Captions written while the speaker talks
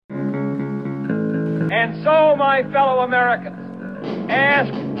And so, my fellow Americans,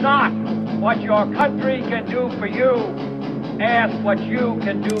 ask not what your country can do for you. Ask what you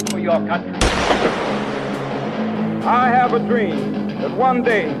can do for your country. I have a dream that one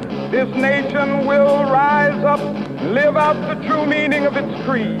day this nation will rise up, live out the true meaning of its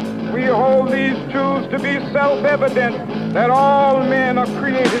creed. We hold these truths to be self-evident, that all men are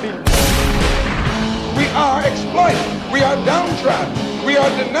created equal. We are exploited. We are downtrodden. We are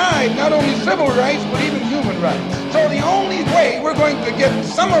denied not only civil rights, but even human rights. So the only way we're going to get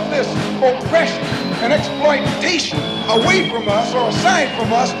some of this oppression and exploitation away from us or aside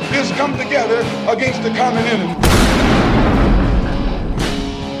from us is come together against the common enemy.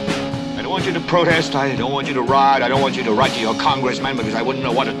 I don't want you to protest. I don't want you to riot. I don't want you to write to your congressman because I wouldn't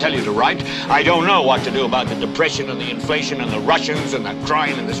know what to tell you to write. I don't know what to do about the depression and the inflation and the Russians and the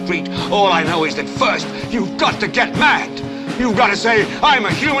crime in the street. All I know is that first, you've got to get mad. You've got to say, I'm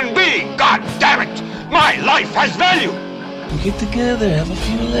a human being. God damn it. My life has value. Get together, have a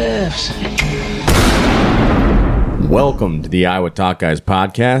few laughs. Welcome to the Iowa Talk Guys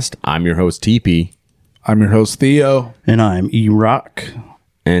podcast. I'm your host, TP. I'm your host, Theo. And I'm E-Rock.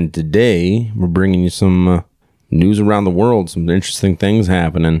 And today, we're bringing you some news around the world, some interesting things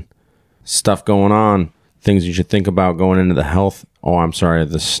happening, stuff going on, things you should think about going into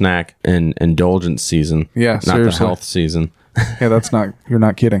the snack and indulgence season. Yeah, not seriously. the health season. Yeah, you're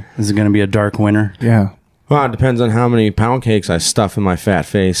not kidding. Is it going to be a dark winter? Yeah. Well, it depends on how many pound cakes I stuff in my fat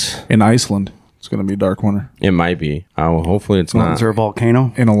face. In Iceland, it's going to be dark winter. It might be. Hopefully it's Well, not. is there a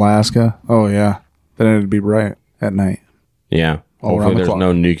volcano? In Alaska, oh yeah. Then it'd be bright at night. Yeah. All around Hopefully the there's clock.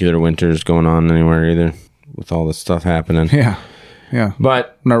 no nuclear winters going on anywhere either with all this stuff happening. Yeah. Yeah.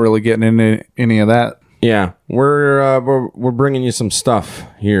 But I'm not really getting into any of that. yeah, we're bringing you some stuff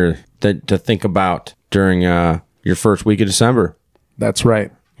here to think about during your first week of December. That's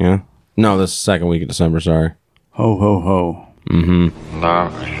right. Yeah. No, this is the second week of December, sorry. Ho, ho, ho. Mm-hmm. Now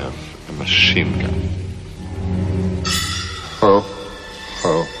I have a machine gun. Ho,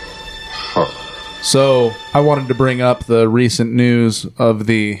 ho, ho. So I wanted to bring up the recent news of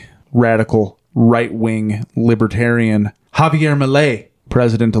the radical right-wing libertarian Javier Milei,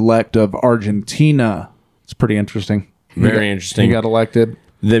 president-elect of Argentina. It's pretty interesting. Very interesting. He got elected.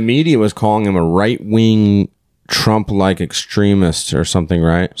 The media was calling him a right-wing Trump-like extremist or something,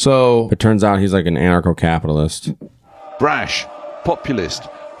 right? So It turns out he's like an anarcho-capitalist. Brash, populist,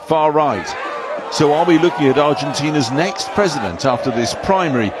 far right. So are we looking at Argentina's next president after this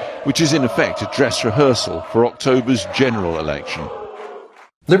primary, which is in effect a dress rehearsal for October's general election?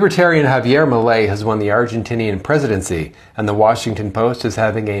 Libertarian Javier Milei has won the Argentinian presidency, and the Washington Post is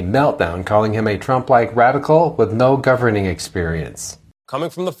having a meltdown, calling him a Trump-like radical with no governing experience. Coming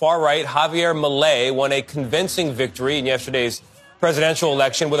from the far right, Javier Milei won a convincing victory in yesterday's presidential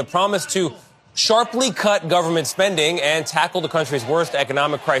election with a promise to sharply cut government spending and tackle the country's worst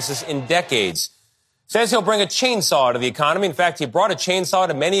economic crisis in decades. Says he'll bring a chainsaw to the economy. In fact, he brought a chainsaw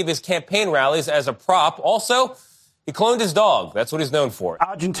to many of his campaign rallies as a prop. Also, he cloned his dog. That's what he's known for.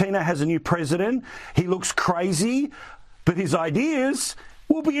 Argentina has a new president. He looks crazy, but his ideas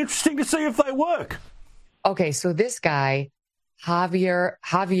will be interesting to see if they work. Okay, so this guy, Javier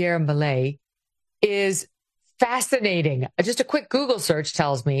Milei, is fascinating. Just a quick Google search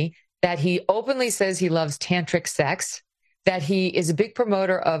tells me that he openly says he loves tantric sex, that he is a big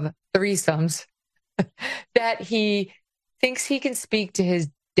promoter of threesomes, that he thinks he can speak to his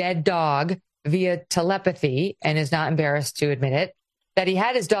dead dog via telepathy and is not embarrassed to admit it, that he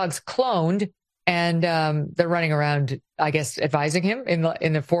had his dogs cloned and they're running around, I guess, advising him in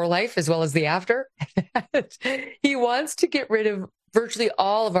the for life as well as the after. He wants to get rid of virtually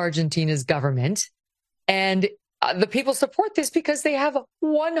all of Argentina's government. And the people support this because they have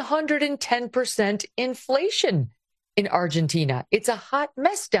 110% inflation in Argentina. It's a hot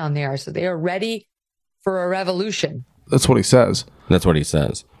mess down there. So they are ready for a revolution. That's what he says. That's what he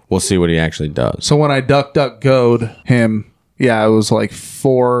says. We'll see what he actually does. So when I DuckDuckGo'd him, yeah, it was like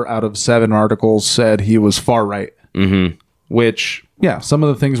 4 out of 7 articles said he was far right. Mm-hmm. Which, yeah, some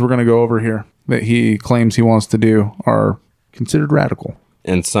of the things we're going to go over here that he claims he wants to do are considered radical.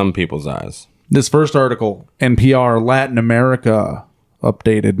 In some people's eyes. This first article, NPR Latin America,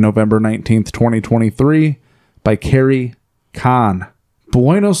 updated November 19th, 2023, by Carrie Kahn.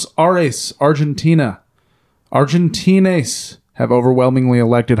 Buenos Aires, Argentina. Argentines have overwhelmingly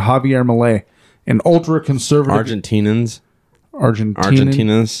elected Javier Milei, an ultra-conservative... Argentines?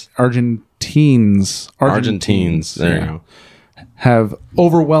 Argentines. There you go. Have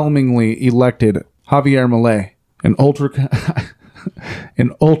overwhelmingly elected Javier Milei, an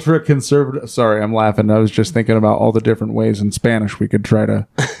ultra-conservative... Sorry, I'm laughing. I was just thinking about all the different ways in Spanish we could try to...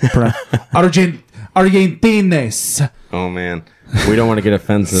 Argentines. Oh, man. We don't want to get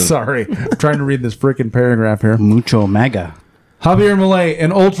offensive. Sorry. I'm trying to read this freaking paragraph here. Mucho mega. Javier Milei,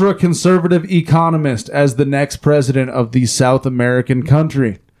 an ultra-conservative economist, as the next president of the South American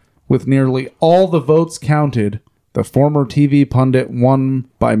country. With nearly all the votes counted, the former TV pundit won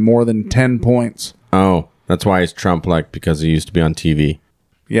by more than 10 points. Oh, that's why he's Trump-like, because he used to be on TV.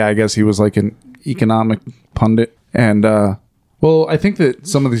 Yeah, I guess he was like an economic pundit. And, well, I think that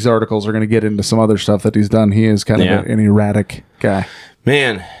some of these articles are going to get into some other stuff that he's done. He is kind of an erratic guy.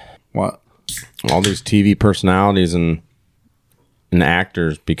 Man. What? All these TV personalities and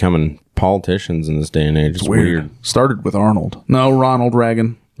actors becoming politicians in this day and age. It's weird. Started with Arnold. No, Ronald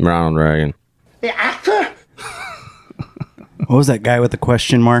Reagan. Ronald Reagan. The actor? What was that guy with the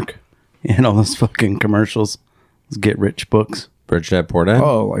question mark in all those fucking commercials? Those get rich books. Rich Dad Poor Dad?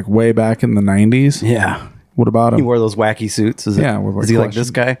 Oh, like way back in the 90s? Yeah. What about him? He wore those wacky suits. Is he like this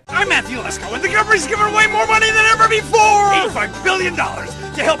guy? I'm Matthew Lesko, and the government's giving away more money than ever before! $85 billion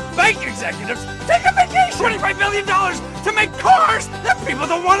to help bank executives take a vacation! $25 billion to make cars that people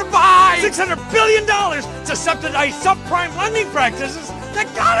don't want to buy! $600 billion to subsidize subprime lending practices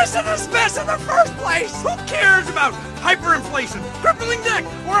that got us in this mess in the first place! Who cares about hyperinflation, crippling debt,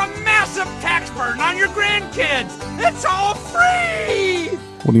 or a massive tax burden on your grandkids? It's all free!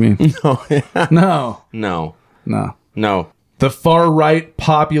 What do you mean? No. No. The far-right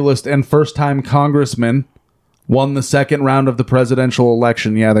populist and first-time congressman won the second round of the presidential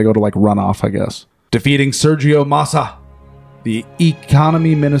election. Yeah, they go to like runoff, I guess. Defeating Sergio Massa, the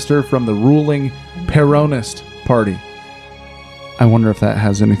economy minister from the ruling Peronist party. I wonder if that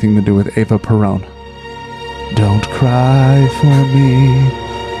has anything to do with Eva Peron. Don't cry for me,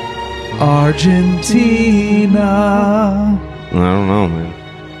 Argentina. I don't know, man.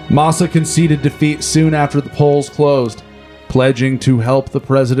 Massa conceded defeat soon after the polls closed, pledging to help the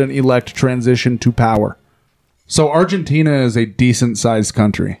president-elect transition to power. So Argentina is a decent-sized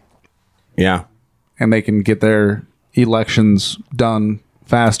country. Yeah. And they can get their elections done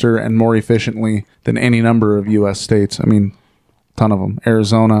faster and more efficiently than any number of U.S. states. I mean, a ton of them.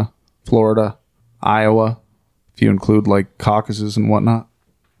 Arizona, Florida, Iowa, if you include like caucuses and whatnot.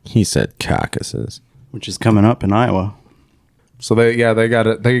 He said caucuses. Which is coming up in Iowa. So they got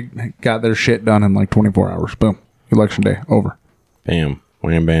it. They got their shit done in like 24 hours. Boom. Election day over. Bam.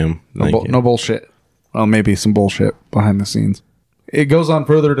 Wham bam. No bullshit. Well, maybe some bullshit behind the scenes. It goes on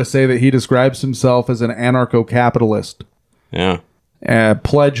further to say that he describes himself as an anarcho-capitalist. Yeah.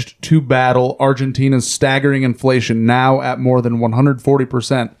 Pledged to battle Argentina's staggering inflation, now at more than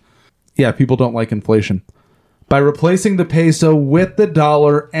 140%. Yeah, people don't like inflation. By replacing the peso with the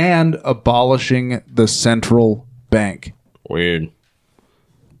dollar and abolishing the central bank. Weird.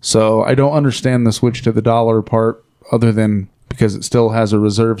 So I don't understand the switch to the dollar part, other than because it still has a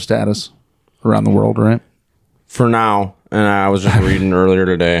reserve status around the world, right? For now. And I was just reading earlier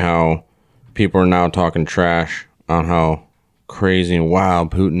today how people are now talking trash on how crazy and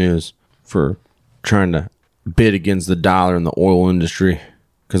wild Putin is for trying to bid against the dollar in the oil industry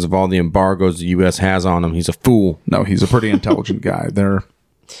because of all the embargoes the U.S. has on him. He's a fool. No, he's a pretty intelligent guy.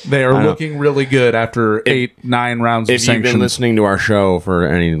 They are looking really good after 8-9 rounds of sanctions. If you've been listening to our show for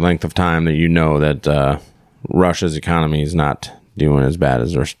any length of time, that you know that Russia's economy is not doing as bad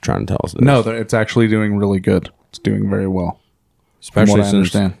as they're trying to tell us it is. No, it's actually doing really good. It's doing very well.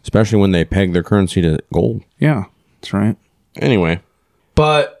 Especially when they peg their currency to gold. Yeah, that's right. Anyway.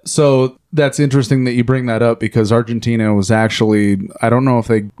 But, so, that's interesting that you bring that up because Argentina was actually, I don't know if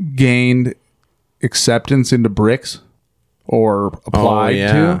they gained acceptance into BRICS or applied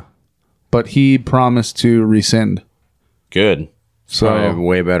to, but he promised to rescind. Good. So I have a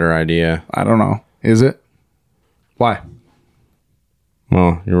way better idea. I don't know. Is it? Why?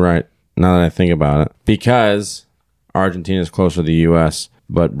 Well, you're right. Now that I think about it. Because Argentina is closer to the U.S.,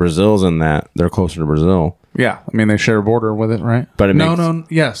 but Brazil's in that. They're closer to Brazil. Yeah. I mean, they share a border with it, right? But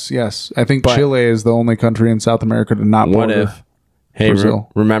Yes. I think Chile is the only country in South America to not border Brazil.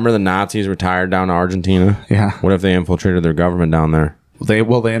 Remember the Nazis retired down to Argentina? Yeah. What if they infiltrated their government down there? They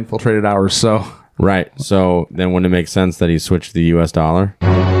infiltrated ours, so. Right. So then wouldn't it make sense that he switched to the U.S. dollar?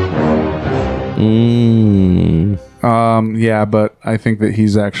 Yeah, but I think that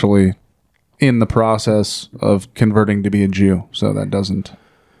he's actually in the process of converting to be a Jew, so that doesn't.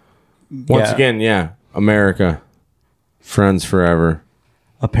 Once again, America, friends forever.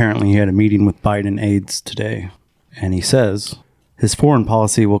 Apparently, he had a meeting with Biden aides today, and he says his foreign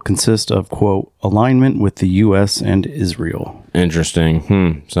policy will consist of, quote, alignment with the U.S. and Israel.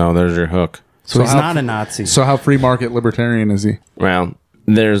 Interesting. So there's your hook. So he's not a Nazi. So how free market libertarian is he? Well,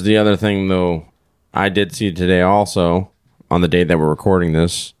 there's the other thing, though. I did see today also, on the day that we're recording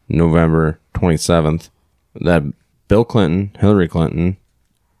this, November 27th, that Bill Clinton, Hillary Clinton.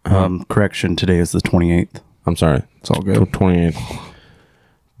 Correction, today is the 28th. I'm sorry. It's all good. 28th.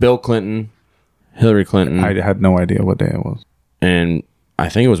 Bill Clinton, Hillary Clinton. I had no idea what day it was. And I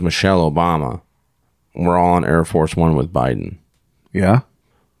think it was Michelle Obama. We're all on Air Force One with Biden. Yeah?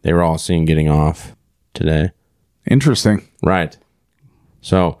 They were all seen getting off today. Interesting. Right.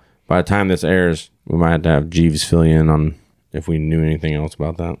 So by the time this airs, we might have to have Jeeves fill you in on if we knew anything else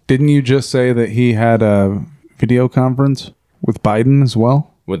about that. Didn't you just say that he had a video conference with Biden as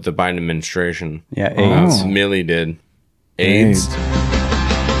well? With the Biden administration. Yeah, AIDS. Millie did. AIDS.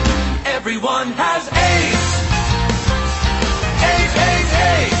 Everyone has AIDS.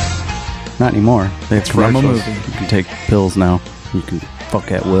 Not anymore. They have from a commercials. movie. You can take pills now. You can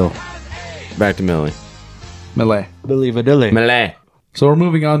fuck at will. Back to Millie. Milei. Believe it, dilly. Millie. So we're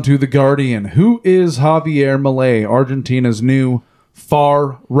moving on to The Guardian. Who is Javier Milei, Argentina's new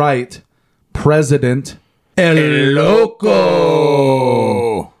far-right president? El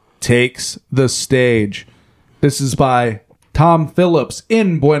Loco takes the stage. This is by Tom Phillips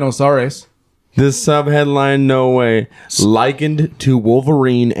in Buenos Aires. This subheadline, no way, likened to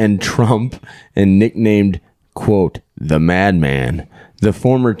Wolverine and Trump and nicknamed, quote, the Madman. The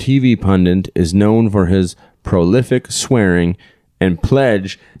former TV pundit is known for his prolific swearing and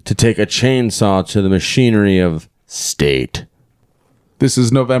pledge to take a chainsaw to the machinery of state. This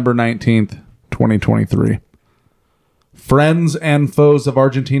is November 19th, 2023. Friends and foes of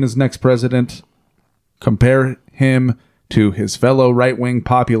Argentina's next president compare him to his fellow right-wing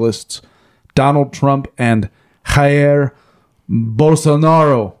populists, Donald Trump and Jair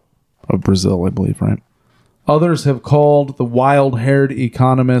Bolsonaro of Brazil, I believe, right? Others have called the wild-haired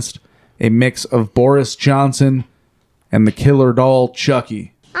economist a mix of Boris Johnson and the killer doll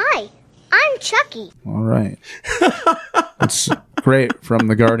Chucky. Hi, I'm Chucky. All right. That's great from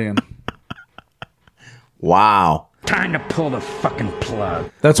The Guardian. Wow. Time to pull the fucking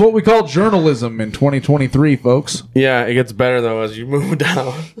plug. That's what we call journalism in 2023, folks. Yeah, it gets better, though, as you move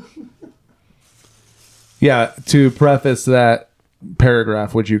down. Yeah, to preface that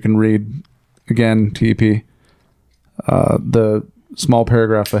paragraph, which you can read again, TP, the small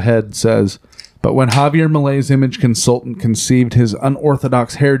paragraph ahead says, but when Javier Milei's image consultant conceived his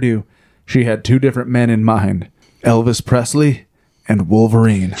unorthodox hairdo, she had two different men in mind, Elvis Presley and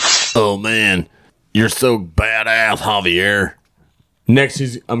Wolverine. Oh, man. You're so badass, Javier. Next,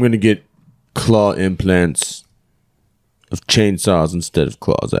 I'm going to get claw implants of chainsaws instead of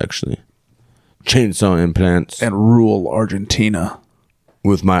claws, actually. Chainsaw implants. And rule Argentina.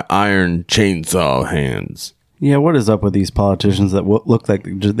 With my iron chainsaw hands. Yeah, what is up with these politicians that look like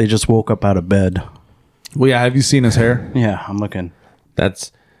they just woke up out of bed? Well, yeah, have you seen his hair? Yeah, I'm looking.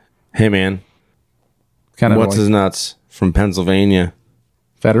 That's, hey, man. Kind of What's like his nuts? From Pennsylvania.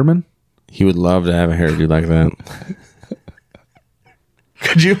 Fetterman? He would love to have a hairdo like that.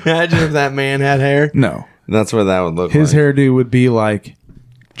 Could you imagine if that man had hair? No. That's what that would look His like. hairdo would be like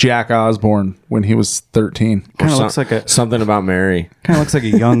Jack Osborne when he was 13. Kind of looks like something about Mary. Kind of looks like a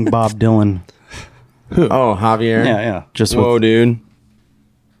young Bob Dylan. Who? Oh, Javier. Yeah. Just whoa, dude.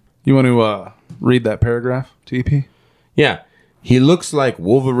 You want to read that paragraph, TP? Yeah. He looks like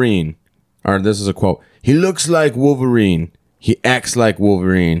Wolverine. Or this is a quote. He looks like Wolverine. He acts like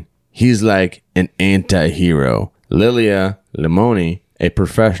Wolverine. He's like an anti-hero. Lilia Limoni, a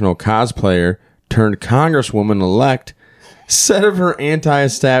professional cosplayer turned congresswoman-elect, said of her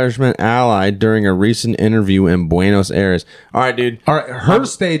anti-establishment ally during a recent interview in Buenos Aires. All right, dude. All right, her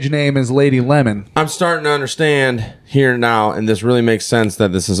stage name is Lady Lemon. I'm starting to understand here now, and this really makes sense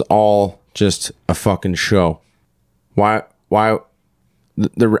that this is all just a fucking show. Why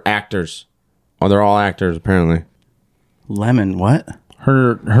the actors? Oh, they're all actors, apparently. Lemon, what?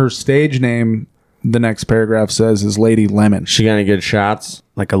 Her stage name, the next paragraph says, is Lady Lemon. She got any good shots?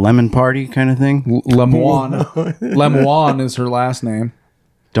 Like a lemon party kind of thing? Lemoine. Lemoine is her last name.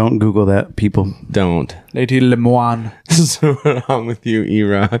 Don't Google that, people. Don't. Lady Lemoine. So what's wrong with you,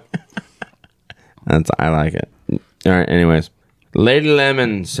 E-Rock? I like it. All right, anyways. Lady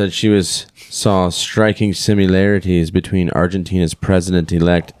Lemon said she saw striking similarities between Argentina's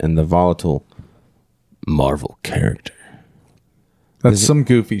president-elect and the volatile Marvel character. That's some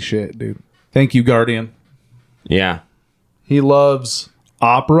goofy shit, dude. Thank you, Guardian. Yeah. He loves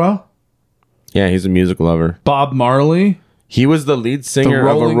opera. Yeah, he's a music lover. Bob Marley. He was the lead singer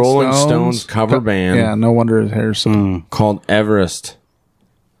of a Rolling Stones cover band. Yeah, no wonder his hair's so... Called Everest.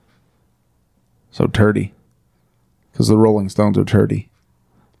 So turdy. Because the Rolling Stones are turdy.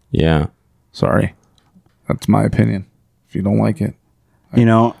 Yeah. Sorry. That's my opinion. If you don't like it, You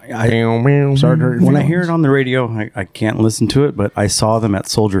know, Sorry to hurt your when I feelings. hear it on the radio, I can't listen to it, but I saw them at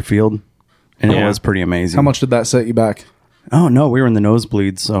Soldier Field, and it was pretty amazing. How much did that set you back? Oh, no, we were in the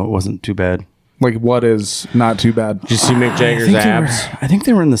nosebleeds, so it wasn't too bad. Like, what is not too bad? Did you see Mick Jagger's abs? I think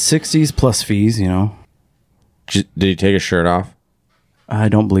they were in the 60s plus fees, you know. Did he take his shirt off? I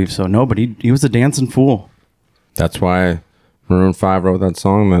don't believe so. No, but he was a dancing fool. That's why Maroon 5 wrote that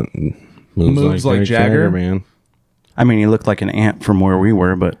song that moves like Mick Jagger, man. I mean, he looked like an ant from where we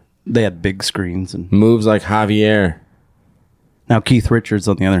were, but they had big screens. And moves like Javier. Now, Keith Richards,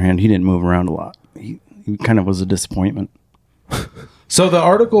 on the other hand, he didn't move around a lot. He kind of was a disappointment. So the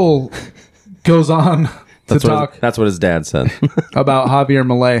article goes on to talk That's what his dad said. about Javier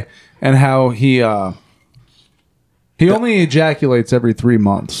Milei and how he only ejaculates every 3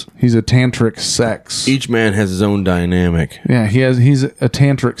 months. He's a tantric sex. Each man has his own dynamic. Yeah, he's a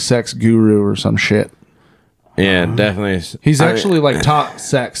tantric sex guru or some shit. Yeah, definitely. He's actually like taught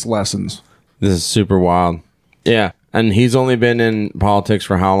sex lessons. This is super wild. Yeah, and he's only been in politics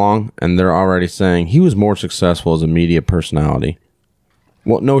for how long? And they're already saying he was more successful as a media personality.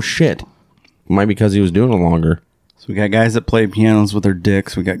 Well, no shit. Might be because he was doing it longer. So we got guys that play pianos with their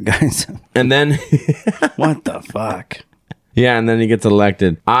dicks. We got guys. And then what the fuck? Yeah, and then he gets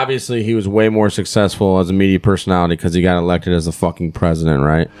elected. Obviously, he was way more successful as a media personality because he got elected as the fucking president,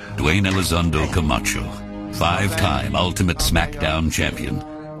 right? Dwayne Elizondo Camacho, 5-time Ultimate SmackDown champion,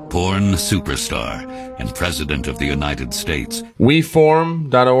 porn superstar, and president of the United States.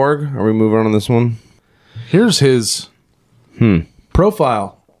 WeForum.org. Are we moving on to this one? Here's his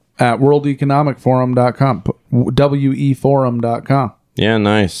profile at worldeconomicforum.com, weforum.com. Yeah,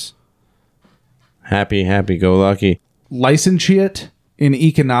 nice. Happy go lucky. Licentiate in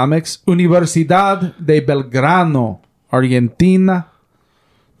Economics, Universidad de Belgrano, Argentina.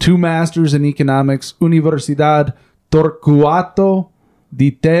 2 masters in Economics, Universidad Torcuato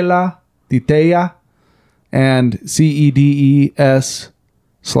di Tea, and CEDES/IDES,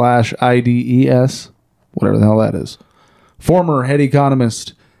 whatever the hell that is. Former head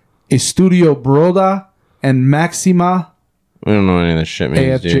economist, Estudio Broda and Maxima. We don't know any of this shit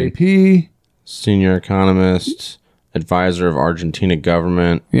means, AFJP. Dude. Senior economist, advisor of Argentina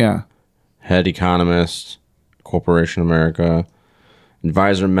government. Yeah. Head economist, Corporation America.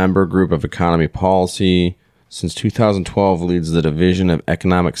 Advisor member group of economy policy. Since 2012 leads the division of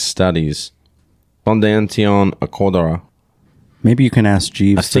economic studies. Fundación Acordara. Maybe you can ask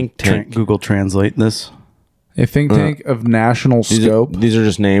Jeeves A think tank. Google Translate this. A think tank of national scope. These are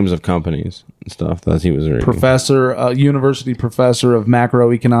just names of companies and stuff that he was reading. Professor, university professor of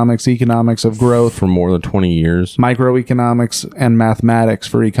macroeconomics, economics of growth. For more than 20 years. Microeconomics and mathematics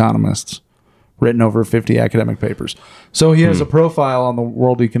for economists. Written over 50 academic papers. So he has a profile on the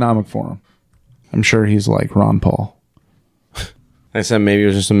World Economic Forum. I'm sure he's like Ron Paul. I said maybe it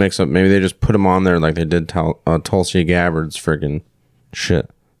was just a mix-up. Maybe they just put him on there like they did Tulsi Gabbard's friggin' shit.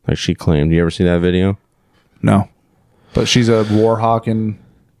 Like she claimed. You ever see that video? No. But she's a war hawk and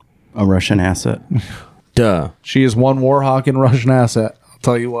a Russian asset. Duh. She is one war hawk and Russian asset. I'll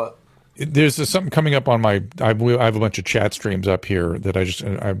tell you what. There's something coming up on my. I have a bunch of chat streams up here that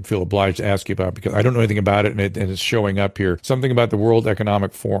I feel obliged to ask you about because I don't know anything about it and it's showing up here. Something about the World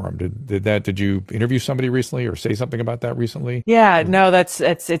Economic Forum. Did you interview somebody recently or say something about that recently? Yeah, no, it's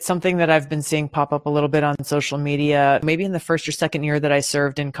something that I've been seeing pop up a little bit on social media. Maybe in the first or second year that I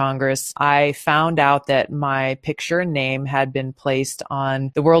served in Congress, I found out that my picture and name had been placed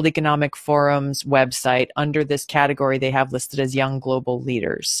on the World Economic Forum's website under this category they have listed as young global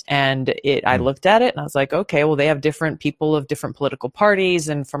leaders. And I looked at it and I was like, okay, well, they have different people of different political parties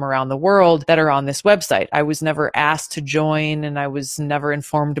and from around the world that are on this website. I was never asked to join and I was never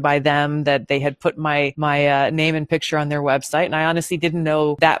informed by them that they had put my name and picture on their website. And I honestly didn't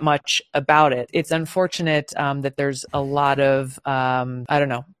know that much about it. It's unfortunate that there's a lot of,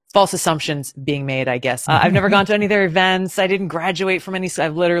 false assumptions being made, I guess. I've never gone to any of their events. I didn't graduate from any.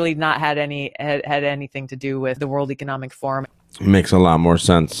 I've literally not had anything to do with the World Economic Forum. Makes a lot more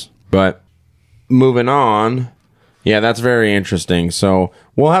sense. But moving on, yeah, that's very interesting. So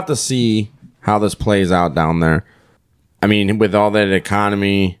we'll have to see how this plays out down there. I mean, with all that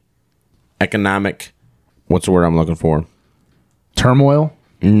economic, what's the word I'm looking for? Turmoil?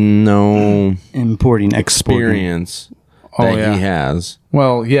 No. Importing, experience that he has.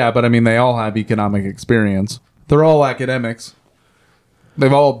 Well, yeah, but I mean, they all have economic experience. They're all academics.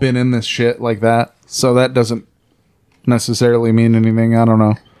 They've all been in this shit like that. So that doesn't necessarily mean anything. I don't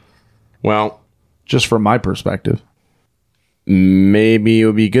know. Well, just from my perspective, maybe it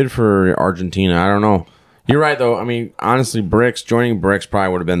would be good for Argentina. I don't know. You're right, though. I mean, honestly, joining BRICS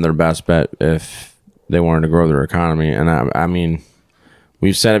probably would have been their best bet if they wanted to grow their economy. And I mean,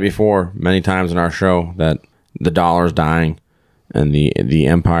 we've said it before many times in our show that the dollar's dying and the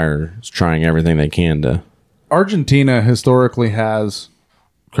empire is trying everything they can to. Argentina historically has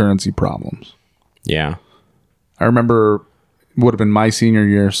currency problems. Yeah. I remember it would have been my senior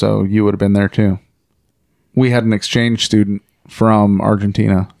year, so you would have been there too. We had an exchange student from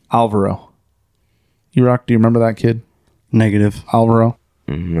Argentina, Alvaro. Do you remember that kid? Negative. Alvaro?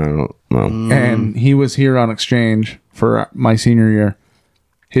 I don't know. And he was here on exchange for my senior year,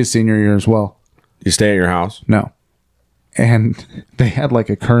 his senior year as well. You stay at your house? No. And they had like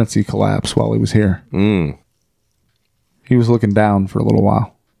a currency collapse while he was here. He was looking down for a little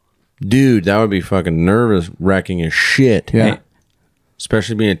while. Dude, that would be fucking nervous wrecking as shit. Yeah.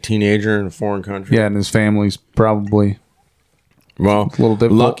 Especially being a teenager in a foreign country. Yeah, and his family's probably a little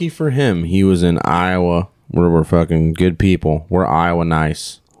difficult. Lucky for him, he was in Iowa, where we're fucking good people. We're Iowa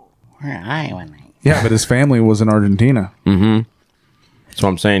nice. We're Iowa nice. Yeah, but his family was in Argentina. Mm-hmm. That's what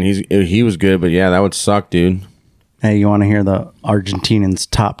I'm saying. He was good, but yeah, that would suck, dude. Hey, you want to hear the Argentinians'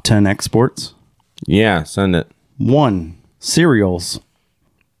 top 10 exports? Yeah, send it. 1. Cereals.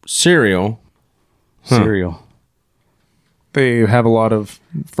 Cereal? Cereal. They have a lot of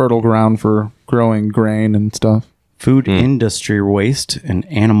fertile ground for growing grain and stuff. Food industry waste and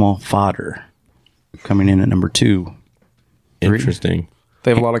animal fodder. Coming in at number 2. Interesting.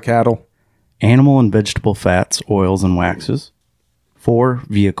 They have a lot of cattle. Animal and vegetable fats, oils, and waxes. 4.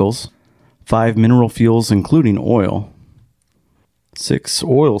 Vehicles. 5. Mineral fuels, including oil. 6.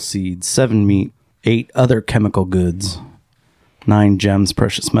 Oil seeds. 7. Meat. 8. Other chemical goods. 9. Gems,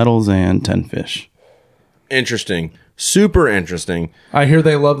 precious metals, and 10. Fish. Interesting. Super interesting. I hear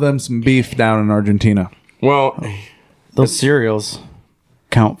they love them some beef down in Argentina. Well, those cereals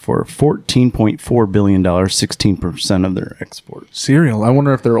count for $14.4 billion, 16% of their exports. Cereal. I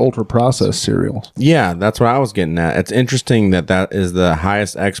wonder if they're ultra-processed cereals. Yeah, that's what I was getting at. It's interesting that is the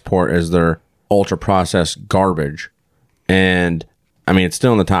highest export is their ultra-processed garbage. And, I mean, it's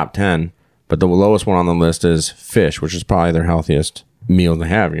still in the top 10, but the lowest one on the list is fish, which is probably their healthiest meal to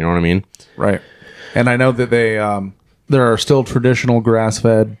have. You know what I mean? Right. And I know that they there are still traditional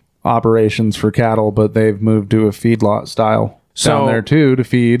grass-fed operations for cattle, but they've moved to a feedlot style down there too to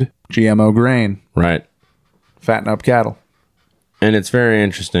feed GMO grain. Right. Fatten up cattle. And it's very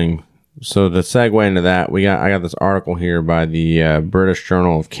interesting. So to segue into that, I got this article here by the British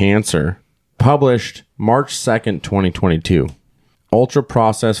Journal of Cancer, published March 2nd, 2022.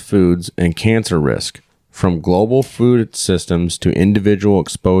 Ultra-processed foods and cancer risk, from global food systems to individual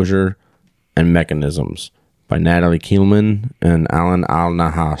exposure and mechanisms, by Natalie Kielman and Alan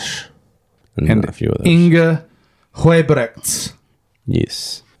Al-Nahash. And a few of those. Inge Huebrechts.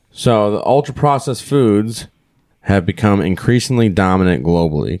 Yes. So the ultra-processed foods have become increasingly dominant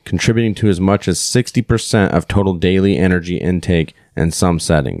globally, contributing to as much as 60% of total daily energy intake in some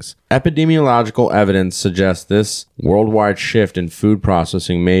settings. Epidemiological evidence suggests this worldwide shift in food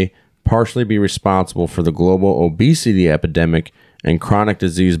processing may partially be responsible for the global obesity epidemic and chronic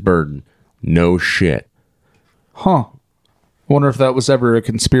disease burden. No shit. Huh. Wonder if that was ever a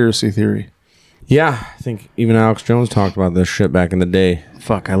conspiracy theory. Yeah, I think even Alex Jones talked about this shit back in the day.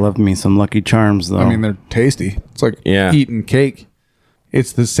 Fuck, I love me some Lucky Charms, though. I mean, they're tasty. It's like eating cake.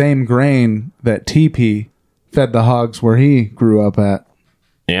 It's the same grain that TP fed the hogs where he grew up at.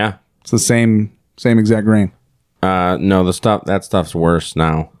 Yeah. It's the same exact grain. No, that stuff's worse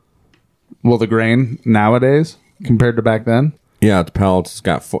now. Well, the grain nowadays compared to back then? Yeah, it's pellets.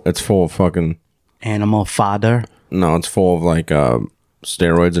 It's full of fucking animal fodder. No, it's full of like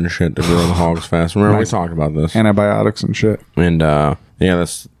steroids and shit to grow the hogs fast. Remember we talked about this? Antibiotics and shit. And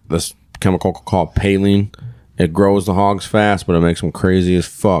this chemical called Paline. It grows the hogs fast, but it makes them crazy as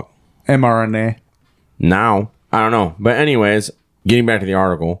fuck. mRNA. Now, I don't know. But anyways, getting back to the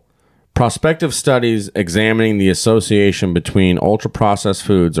article. Prospective studies examining the association between ultra-processed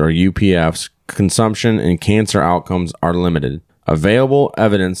foods, or UPFs, consumption and cancer outcomes are limited. Available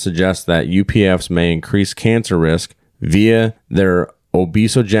evidence suggests that UPFs may increase cancer risk via their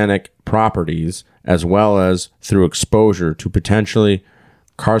obesogenic properties, as well as through exposure to potentially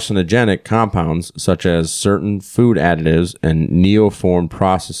carcinogenic compounds such as certain food additives and neoform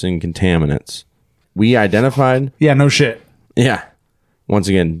processing contaminants. We identified... Yeah, no shit. Yeah. Once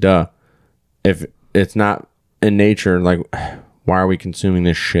again, duh. If it's not in nature, like, why are we consuming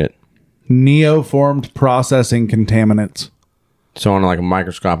this shit? Neoformed processing contaminants. So on like a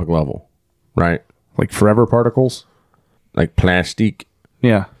microscopic level, right? Like forever particles? Like plastic?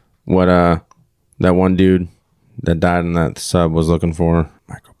 Yeah. What that one dude that died in that sub was looking for?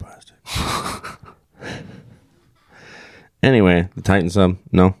 Microplastic. Anyway, the Titan sub?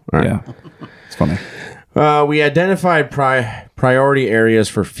 No? All right. Yeah. It's funny. We identified priority areas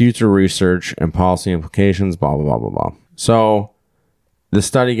for future research and policy implications, blah, blah, blah, blah, blah. So the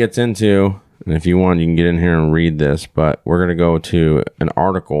study gets into, and if you want, you can get in here and read this, but we're going to go to an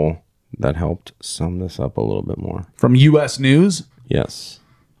article that helped sum this up a little bit more. From U.S. News? Yes.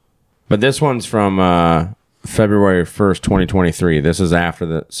 But this one's from February 1st, 2023. This is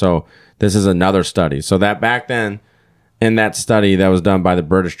after so this is another study. So that back then, in that study that was done by the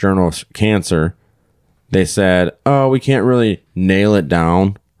British Journal of Cancer, they said, oh, we can't really nail it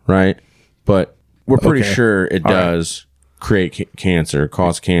down, right? But we're pretty sure it does create cancer,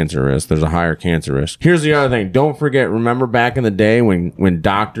 cause cancer risk. There's a higher cancer risk. Here's the other thing. Don't forget, remember back in the day when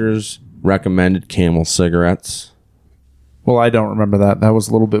doctors recommended Camel cigarettes? Well, I don't remember that. That was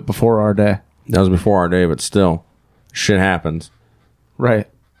a little bit before our day. That was before our day, but still, shit happens. Right.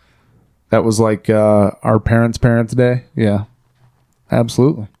 That was like our parents' day. Yeah.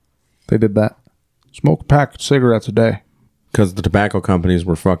 Absolutely. They did that. Smoke a pack of cigarettes a day. Because the tobacco companies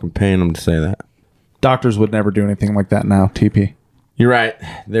were fucking paying them to say that. Doctors would never do anything like that now, TP. You're right.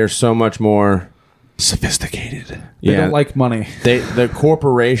 They're so much more sophisticated. They don't like money. The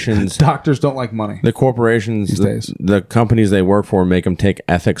corporations... Doctors don't like money. The corporations, these days. The companies they work for make them take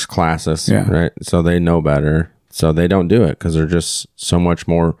ethics classes, right? So they know better. So they don't do it because they're just so much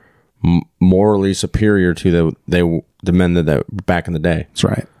more morally superior to the men that back in the day. That's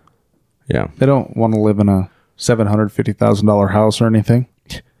right. Yeah. They don't want to live in a $750,000 house or anything.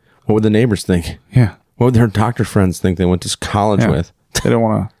 What would the neighbors think? Yeah. What would their doctor friends think they went to college with? They don't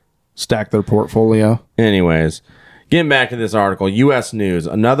want to stack their portfolio. Anyways, getting back to this article, U.S. News.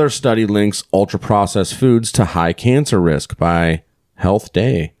 Another study links ultra-processed foods to high cancer risk by Health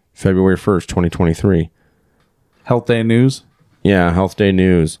Day, February 1st, 2023. Health Day News? Yeah, Health Day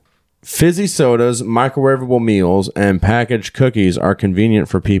News. Fizzy sodas, microwavable meals, and packaged cookies are convenient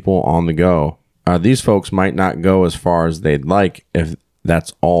for people on the go. These folks might not go as far as they'd like if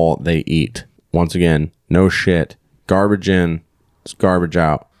that's all they eat. Once again, no shit. Garbage in, it's garbage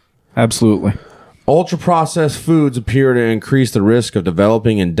out. Absolutely. Ultra-processed foods appear to increase the risk of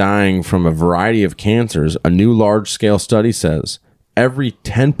developing and dying from a variety of cancers, a new large-scale study says. Every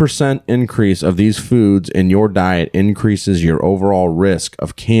 10% increase of these foods in your diet increases your overall risk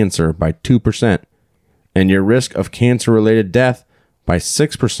of cancer by 2% and your risk of cancer-related death by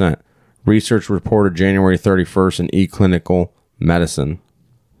 6%. Research reported January 31st in eClinical Medicine.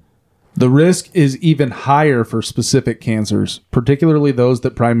 The risk is even higher for specific cancers, particularly those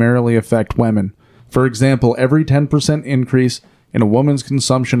that primarily affect women. For example, every 10% increase in a woman's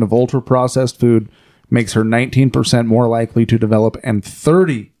consumption of ultra-processed food makes her 19% more likely to develop and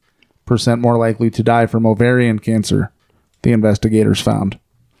 30% more likely to die from ovarian cancer, the investigators found.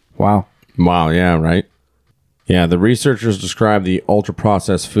 Wow. Wow, yeah, right? Yeah, the researchers describe the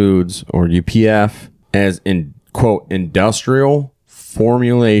ultra-processed foods, or UPF, as, quote, industrial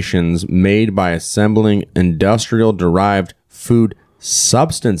formulations made by assembling industrial-derived food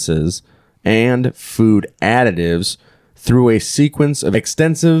substances and food additives through a sequence of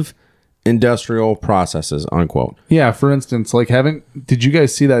extensive industrial processes, unquote. Yeah, for instance, like did you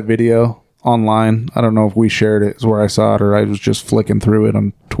guys see that video online? I don't know if we shared it, is where I saw it, or I was just flicking through it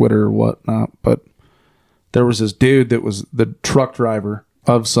on Twitter or whatnot, but there was this dude that was the truck driver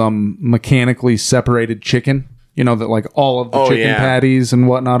of some mechanically separated chicken, you know, that like all of the chicken patties and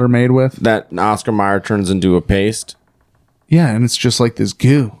whatnot are made with. That Oscar Mayer turns into a paste. Yeah, and it's just like this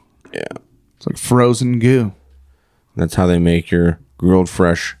goo. Yeah. It's like frozen goo. That's how they make your grilled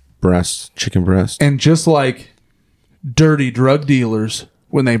fresh chicken breast. And just like dirty drug dealers,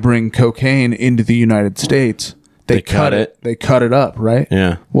 when they bring cocaine into the United States, they cut it. They cut it up, right?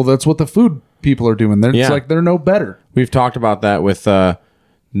 Yeah. Well, that's what the food people are doing. It's like they're no better. We've talked about that with some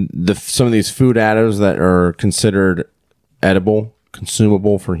of these food additives that are considered edible,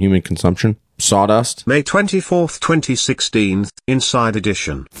 consumable for human consumption. Sawdust. May 24th, 2016, Inside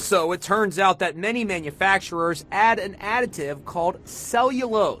Edition. So it turns out that many manufacturers add an additive called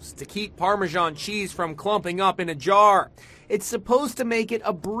cellulose to keep Parmesan cheese from clumping up in a jar. It's supposed to make it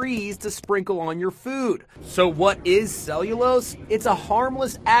a breeze to sprinkle on your food. So what is cellulose? It's a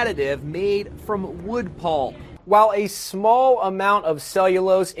harmless additive made from wood pulp. While a small amount of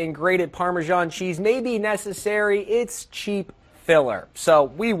cellulose in grated Parmesan cheese may be necessary, it's cheap filler. So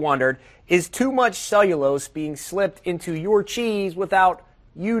we wondered, is too much cellulose being slipped into your cheese without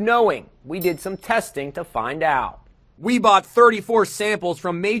you knowing? We did some testing to find out. We bought 34 samples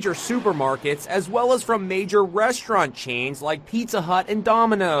from major supermarkets as well as from major restaurant chains like Pizza Hut and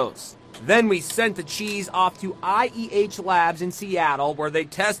Domino's. Then we sent the cheese off to IEH Labs in Seattle where they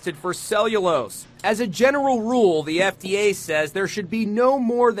tested for cellulose. As a general rule, the FDA says there should be no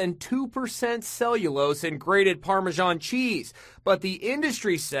more than 2% cellulose in grated Parmesan cheese, but the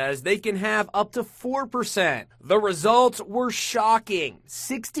industry says they can have up to 4%. The results were shocking.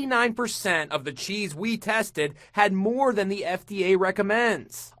 69% of the cheese we tested had more than the FDA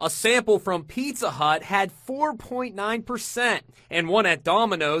recommends. A sample from Pizza Hut had 4.9%, and one at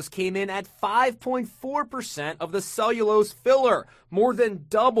Domino's came in at 5.4% of the cellulose filler, more than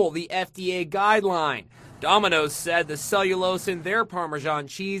double the FDA guideline. Domino's said the cellulose in their Parmesan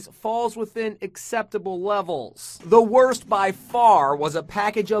cheese falls within acceptable levels. The worst by far was a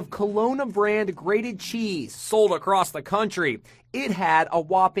package of Kelowna brand grated cheese sold across the country. It had a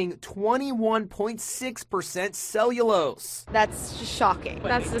whopping 21.6% cellulose. That's just shocking.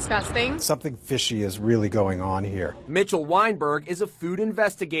 That's disgusting. Something fishy is really going on here. Mitchell Weinberg is a food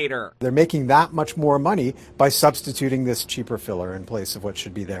investigator. They're making that much more money by substituting this cheaper filler in place of what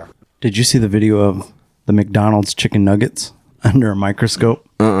should be there. Did you see the video of the McDonald's chicken nuggets under a microscope?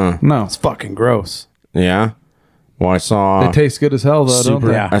 No. It's fucking gross. Yeah. Well, I saw. They taste good as hell, though, don't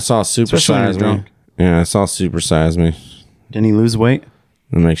they? I saw Super Especially when Size you're Me. drunk. Yeah, I saw Super Size Me. Didn't he lose weight?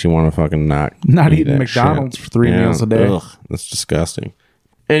 It makes you want to fucking not Not eat eating that McDonald's shit. for 3 meals a day. Ugh, that's disgusting.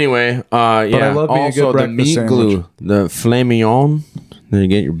 Anyway, I yeah. love me a Also, good the breakfast meat sandwich. glue, the filet mignon. Then you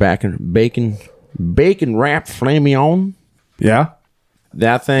get your bacon wrapped filet mignon. Yeah.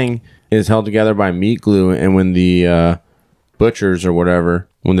 That thing is held together by meat glue, and when the butchers or whatever,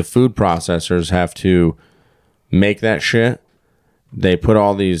 when the food processors have to make that shit, they put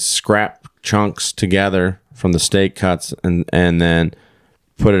all these scrap chunks together from the steak cuts and then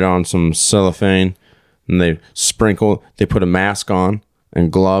put it on some cellophane, and they put a mask on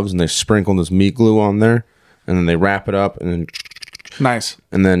and gloves, and they sprinkle this meat glue on there, and then they wrap it up and then Nice.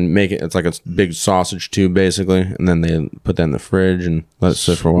 and then make it, it's like a big sausage tube basically, and then they put that in the fridge and let it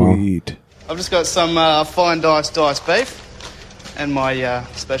sit for a while. Sweet. I've just got some fine diced beef and my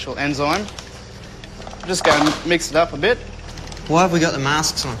special enzyme. I'm just going to mix it up a bit. Why have we got the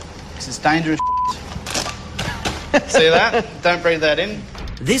masks on? This is dangerous. See that? Don't breathe that in.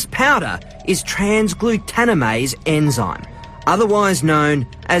 This powder is transglutaminase enzyme, otherwise known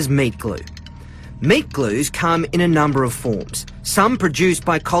as meat glue. Meat glues come in a number of forms, some produced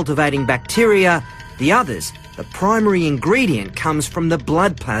by cultivating bacteria, the others, the primary ingredient comes from the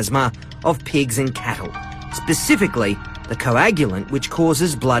blood plasma of pigs and cattle, specifically the coagulant which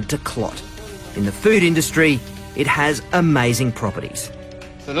causes blood to clot. In the food industry, it has amazing properties.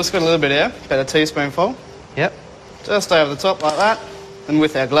 So just got a little bit here, about a teaspoonful. Yep. Just over the top like that. And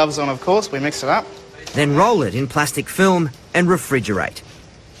with our gloves on, of course, we mix it up. Then roll it in plastic film and refrigerate.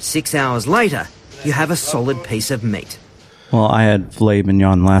 6 hours later, you have a solid piece of meat. Well, I had filet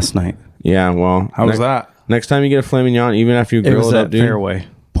mignon last night. Yeah, well, How was that? Next time you get a filet mignon, even after you It grill was it up, at dude, Fairway.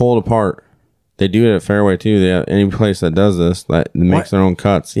 pull it apart. They do it at Fairway too. They have, any place that does this that makes their own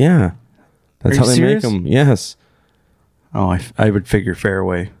cuts. Yeah, that's Are how you they serious? make them. Yes. Oh, I would figure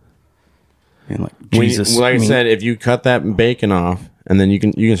Fairway. And like Jesus, like I meat. said, if you cut that bacon off, and then you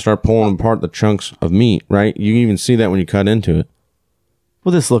can start pulling apart the chunks of meat. Right, you can even see that when you cut into it.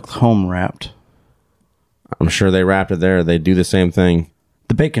 Well, this looked home wrapped. I'm sure they wrapped it there. They do the same thing.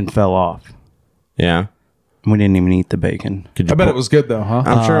 The bacon fell off. Yeah, we didn't even eat the bacon. I bet it was good though, huh?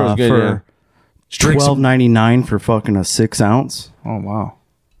 I'm sure it was good. Yeah. For $12.99 for fucking a 6 ounce. Oh wow.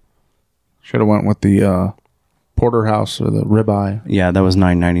 Should have went with the porterhouse or the ribeye. Yeah, that was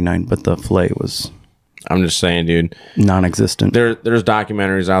 $9.99, but the filet was. I'm just saying, dude, non-existent. There's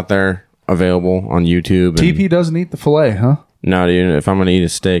documentaries out there available on YouTube. And TP doesn't eat the filet, huh? no, dude. If I'm gonna eat a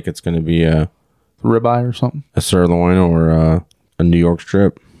steak, it's gonna be a Ribeye or something. sirloin or a New York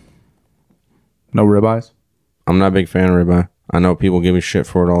strip. No ribeyes. I'm not a big fan of ribeye. I know people give me shit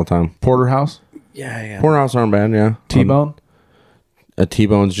for it all the time. Porterhouse. Yeah. Porterhouse aren't bad. Yeah. T-bone. A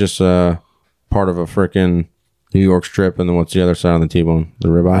T-bone's just part of a freaking New York strip, and then what's the other side of the T-bone? The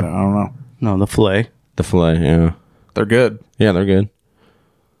ribeye. I don't know. No, the filet. The filet. Yeah. They're good. Yeah, they're good.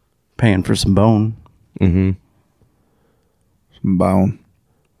 Paying for some bone. Mm-hmm. Some bone.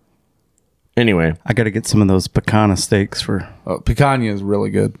 Anyway, I got to get some of those picanha steaks for. Picanha is really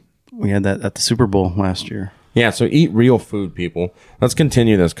good. We had that at the Super Bowl last year. Yeah, so eat real food, people. Let's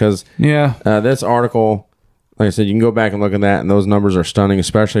continue this because this article, like I said, you can go back and look at that, and those numbers are stunning,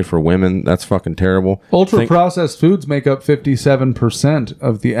 especially for women. That's fucking terrible. Ultra-processed foods make up 57%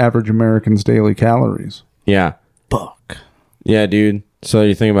 of the average American's daily calories. Yeah. Fuck. Yeah, dude. So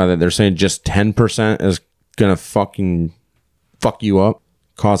you think about it, they're saying just 10% is gonna fucking fuck you up,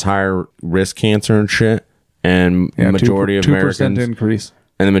 cause higher risk cancer and shit, and majority of 2% Americans increase.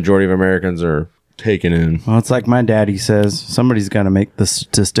 And the majority of Americans are taken in. Well, it's like my daddy says, somebody's got to make the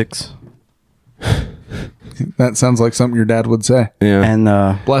statistics. That sounds like something your dad would say. Yeah. And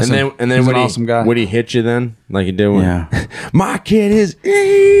Bless him. And then He's would an he, awesome guy. would he hit you then? Like he did when yeah. my kid is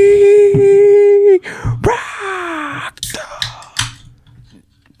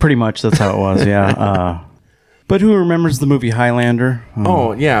Pretty much that's how it was, yeah. But who remembers the movie Highlander?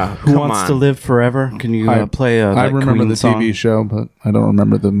 Oh, yeah. Who Come Wants on. to Live Forever? Can you play I that remember Queen the song? TV show, but I don't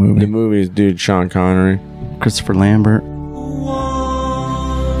remember the movie. The movie's dude Sean Connery. Christopher Lambert.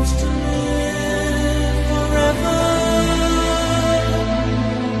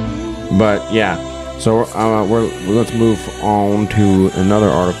 But yeah, so let's move on to another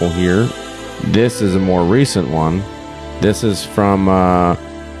article here. This is a more recent one. This is from a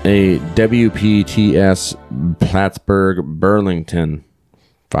WPTS Plattsburgh, Burlington,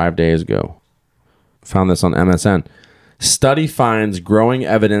 5 days ago. Found this on MSN. Study finds growing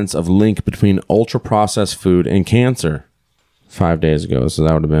evidence of link between ultra-processed food and cancer. 5 days ago, so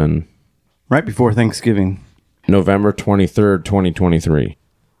that would have been right before Thanksgiving. November 23rd, 2023.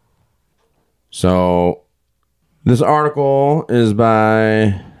 So, this article is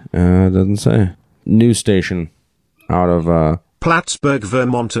by, doesn't say, news station out of Plattsburgh,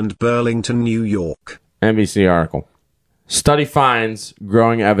 Vermont and Burlington, New York. NBC article. Study finds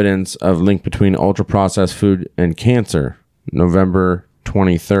growing evidence of link between ultra-processed food and cancer. November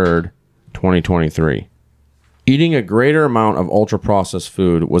 23rd, 2023. Eating a greater amount of ultra-processed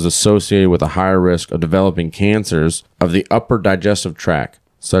food was associated with a higher risk of developing cancers of the upper digestive tract,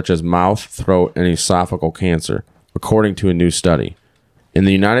 such as mouth, throat, and esophageal cancer, according to a new study. In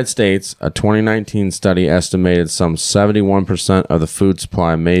the United States, a 2019 study estimated some 71% of the food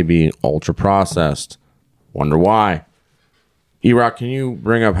supply may be ultra-processed. Wonder why? E-Rock, can you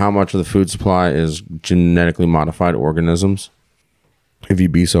bring up how much of the food supply is genetically modified organisms? If you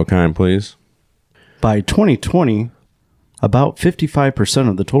be so kind, please. By 2020, about 55%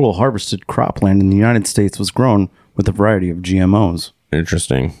 of the total harvested cropland in the United States was grown with a variety of GMOs.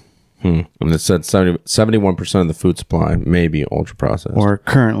 Interesting. And it said 71% of the food supply may be ultra-processed. Or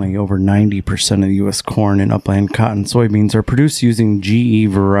currently, over 90% of the U.S. corn and upland cotton soybeans are produced using GE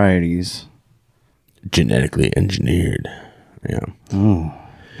varieties. Genetically engineered. Yeah. Oh.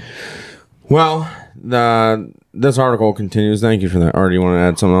 Well, this article continues. Thank you for that. Art, do you want to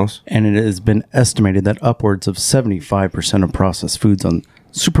add something else? And it has been estimated that upwards of 75% of processed foods on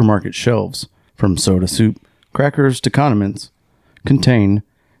supermarket shelves, from soda soup, crackers to condiments, contain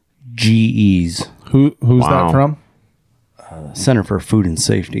GEs. Who's that from? Center for Food and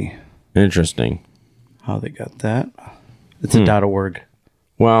Safety. Interesting. How they got that? It's a .org.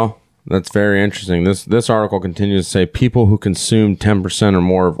 Well, that's very interesting. This article continues to say people who consume 10% or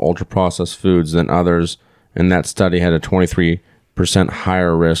more of ultra-processed foods than others in that study had a 23%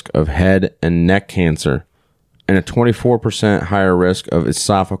 higher risk of head and neck cancer and a 24% higher risk of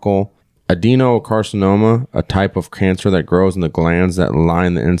esophageal adenocarcinoma, a type of cancer that grows in the glands that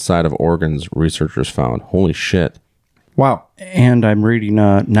line the inside of organs, researchers found. Holy shit. Wow. And I'm reading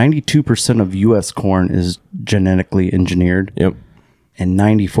 92% of U.S. corn is genetically engineered. Yep. And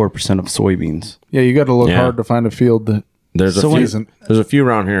 94% of soybeans. Yeah, you got to look hard to find a field that there's a few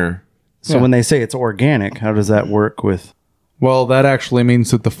around here. So when they say it's organic, how does that work with? Well, that actually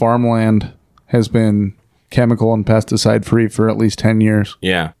means that the farmland has been chemical and pesticide free for at least 10 years.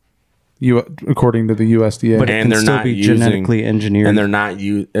 Yeah. According to the USDA. But it can still be genetically engineered. And they're not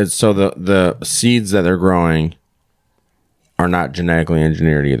so the seeds that they're growing are not genetically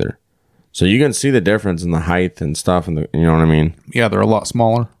engineered either. So you can see the difference in the height and stuff, and you know what I mean? Yeah, they're a lot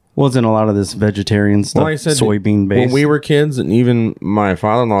smaller. Wasn't a lot of this vegetarian stuff, like I said, soybean based? When we were kids, and even my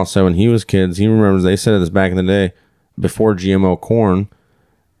father-in-law said when he was kids, he remembers they said this back in the day, before GMO corn,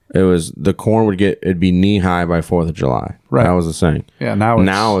 it was the corn it'd be knee high by 4th of July. Right. That was the saying. Yeah,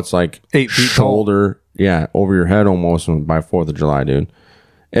 now it's like 8 feet shoulder, yeah, over your head almost by 4th of July, dude.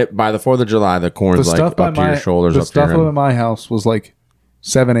 By the 4th of July, the corn's like up to your shoulders. The stuff in my house was like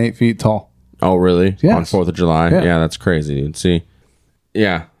 7-8 feet tall. Oh, really? Yes. On 4th of July? Yeah, that's crazy, dude. See?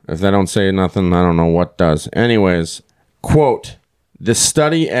 Yeah, if they don't say nothing, I don't know what does. Anyways, quote, the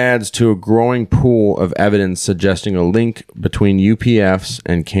study adds to a growing pool of evidence suggesting a link between UPFs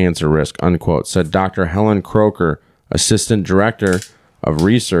and cancer risk, unquote, said Dr. Helen Croker, Assistant Director of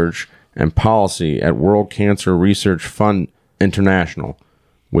Research and Policy at World Cancer Research Fund International,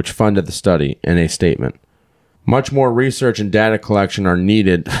 which funded the study, in a statement. Much more research and data collection are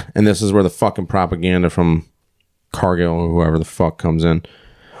needed, and this is where the fucking propaganda from Cargill or whoever the fuck comes in.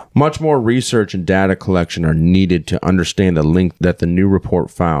 Much more research and data collection are needed to understand the link that the new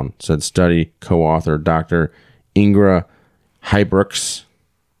report found, said study co-author Dr. Ingra Hybrooks,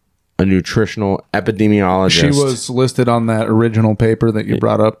 a nutritional epidemiologist. She was listed on that original paper that you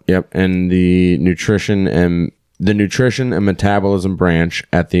brought up. Yep, and the nutrition and metabolism branch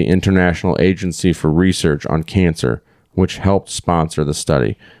at the International Agency for Research on Cancer, which helped sponsor the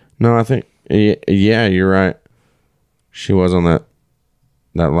study. No, I think you're right. She was on that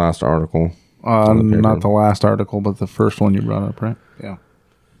last article. Not the last article, but the first one you brought up, right? Yeah.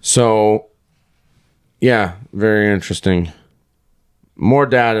 So, yeah, very interesting. More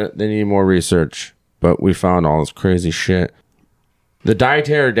data, they need more research, but we found all this crazy shit. The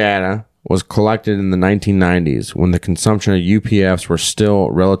dietary data was collected in the 1990s when the consumption of UPFs were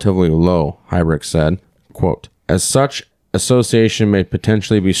still relatively low, Heibrich said. Quote, as such, association may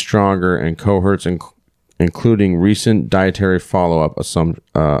potentially be stronger in cohorts including recent dietary follow-up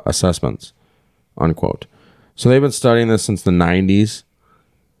assessments, unquote. So they've been studying this since the 90s.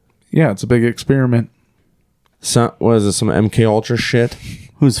 Yeah, it's a big experiment. Was it some MK Ultra shit?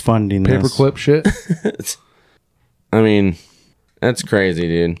 Who's funding this? Paperclip shit? I mean, that's crazy,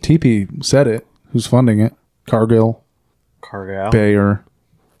 dude. TP said it. Who's funding it? Cargill. Bayer.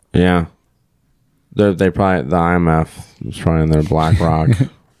 Yeah. They probably, the IMF is probably in there, BlackRock,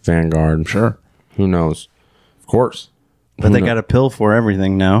 Vanguard. Sure. Who knows? Of course. But they got a pill for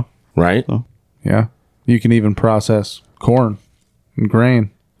everything now. Right? So. Yeah. You can even process corn and grain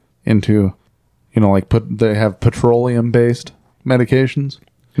into, they have petroleum-based medications.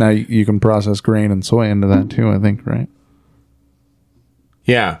 Now you can process grain and soy into that too, I think, right?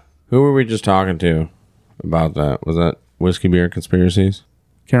 Yeah. Who were we just talking to about that? Was that Whiskey Beer Conspiracies?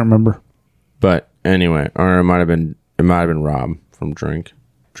 Can't remember. But anyway, or it might have been Rob from Drink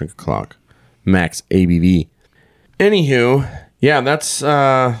O'Clock. Max ABV. Anywho, yeah, that's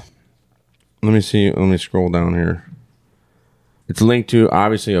let me see. Let me scroll down here. It's linked to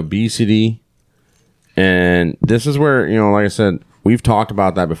obviously obesity. And this is where, like I said, we've talked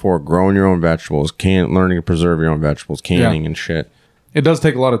about that before. Growing your own vegetables, learning to preserve your own vegetables, canning and shit. It does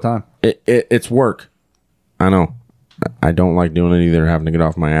take a lot of time. It's work. I know. I don't like doing it either, having to get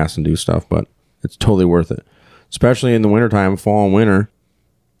off my ass and do stuff, but it's totally worth it. Especially in the wintertime, fall and winter.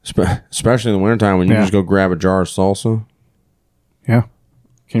 Especially in the wintertime when you just go grab a jar of salsa. Yeah.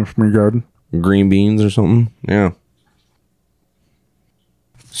 Came from your garden. Green beans or something. Yeah.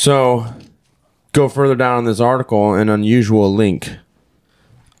 So, go further down in this article, an unusual link.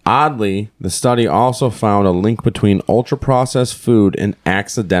 Oddly, the study also found a link between ultra-processed food and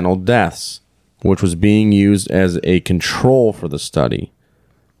accidental deaths, which was being used as a control for the study,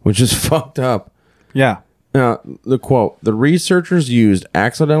 which is fucked up. Yeah. Now, the quote, the researchers used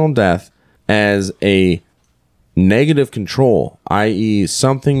accidental death as a negative control, i.e.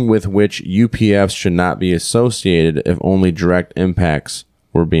 something with which UPFs should not be associated if only direct impacts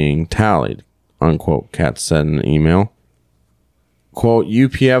were being tallied, unquote, Katz said in an email. Quote,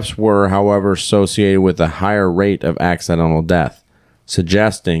 UPFs were, however, associated with a higher rate of accidental death,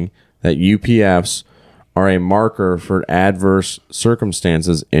 suggesting that UPFs are a marker for adverse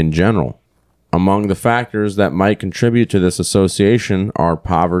circumstances in general. Among the factors that might contribute to this association are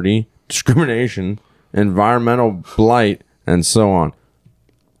poverty, discrimination, environmental blight, and so on.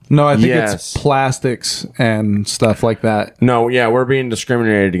 No, I think it's plastics and stuff like that. No, yeah, we're being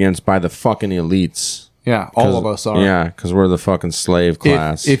discriminated against by the fucking elites. Yeah, all of us are. Yeah, because we're the fucking slave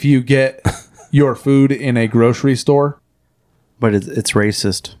class. If you get your food in a grocery store. But it's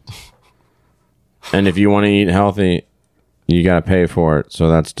racist. And if you want to eat healthy, you got to pay for it. So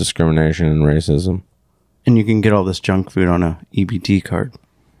that's discrimination and racism. And you can get all this junk food on a EBT card.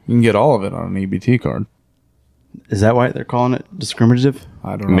 You can get all of it on an EBT card. Is that why they're calling it discriminative?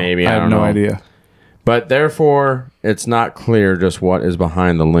 I don't know. Maybe. I have no idea. But therefore, it's not clear just what is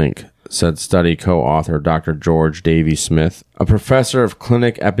behind the link, said study co-author Dr. George Davy Smith, a professor of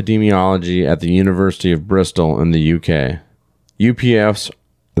clinic epidemiology at the University of Bristol in the UK. UPFs,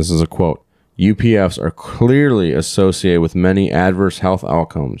 this is a quote, UPFs are clearly associated with many adverse health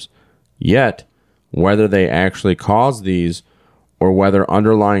outcomes. Yet, whether they actually cause these or whether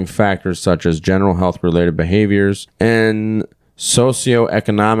underlying factors such as general health-related behaviors and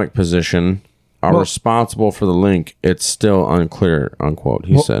socioeconomic position are responsible for the link, it's still unclear, unquote,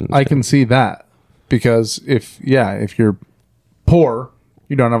 he said. I can see that because if you're poor,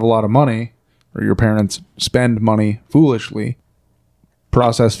 you don't have a lot of money, or your parents spend money foolishly,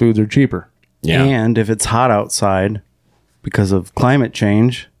 processed foods are cheaper. Yeah. And if it's hot outside because of climate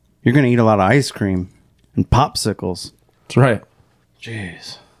change, you're going to eat a lot of ice cream and popsicles. That's right.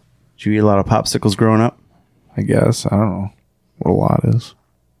 Jeez. Did you eat a lot of popsicles growing up? I guess. I don't know what a lot is.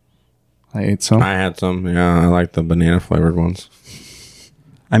 I ate some. I had some. Yeah, I like the banana flavored ones.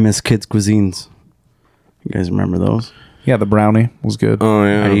 I miss kids' cuisines. You guys remember those? Yeah, the brownie was good. Oh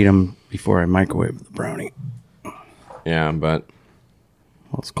yeah, I'd eat them before I microwave the brownie. yeah, but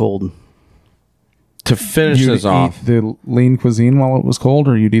Well, it's cold. to finish You'd this off, eat the lean cuisine while it was cold,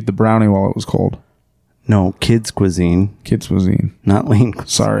 or you'd eat the brownie while it was cold? No, kids cuisine, Kids cuisine. not lean.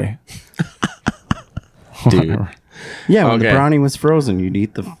 Sorry. dude. Whatever. Yeah, when the Okay. brownie was frozen, you'd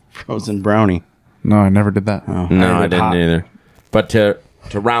eat the frozen brownie. No, I never did that. Oh. No, I ate it didn't hot. either. But to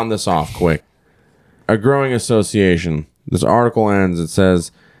round this off quick, a growing association. This article ends. It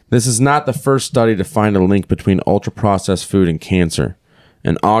says, this is not the first study to find a link between ultra-processed food and cancer.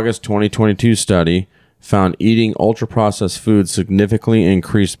 An August 2022 study found eating ultra-processed food significantly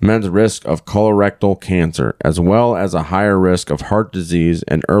increased men's risk of colorectal cancer, as well as a higher risk of heart disease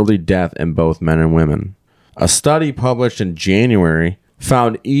and early death in both men and women. A study published in January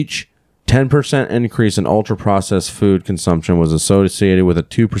found each 10% increase in ultra-processed food consumption was associated with a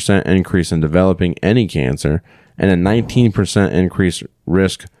 2% increase in developing any cancer and a 19% increased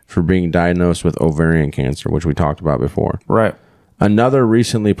risk for being diagnosed with ovarian cancer, which we talked about before. Right. Another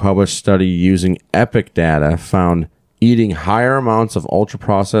recently published study using EPIC data found eating higher amounts of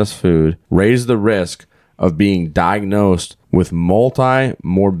ultra-processed food raised the risk of being diagnosed with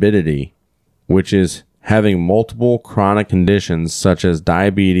multi-morbidity, which is having multiple chronic conditions such as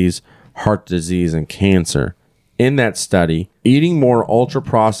diabetes, heart disease, and cancer. In that study, eating more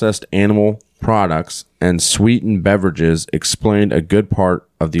ultra-processed animal products and sweetened beverages explained a good part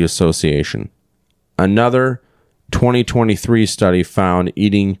of the association. Another 2023 study found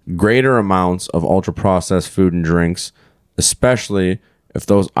eating greater amounts of ultra-processed food and drinks, especially if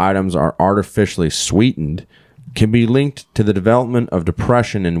those items are artificially sweetened, can be linked to the development of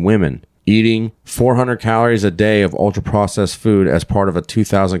depression in women. Eating 400 calories a day of ultra-processed food as part of a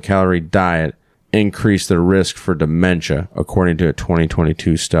 2,000 calorie diet increased the risk for dementia, according to a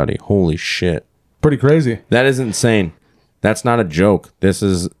 2022 study. Holy shit. Pretty crazy. That is insane. That's not a joke. This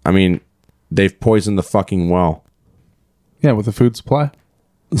is, I mean, they've poisoned the fucking well. Yeah, with the food supply.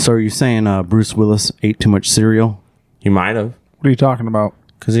 So are you saying Bruce Willis ate too much cereal? He might have. What are you talking about?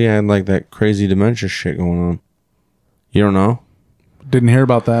 Because he had like that crazy dementia shit going on. You don't know? Didn't hear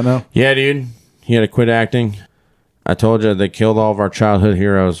about that, no. Yeah, dude. He had to quit acting. I told you they killed all of our childhood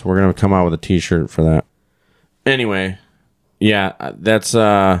heroes. We're going to come out with a t-shirt for that. Anyway, yeah, that's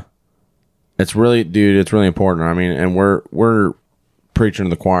it's really, dude, it's really important. I mean, and we're preaching to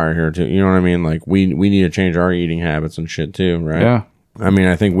the choir here too. You know what I mean? Like we need to change our eating habits and shit too, right? Yeah. I mean,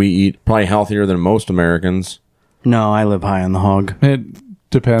 I think we eat probably healthier than most Americans. No, I live high on the hog. It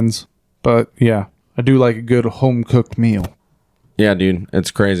depends. But yeah, I do like a good home cooked meal. Yeah, dude,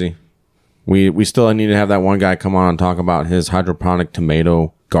 it's crazy. We still need to have that one guy come on and talk about his hydroponic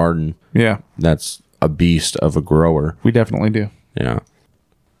tomato garden. Yeah. That's a beast of a grower. We definitely do. Yeah.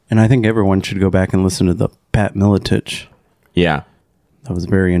 And I think everyone should go back and listen to the Pat Miletich. Yeah. That was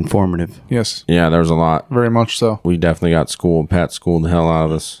very informative. Yes. Yeah, there was a lot. Very much so. We definitely got schooled. Pat schooled the hell out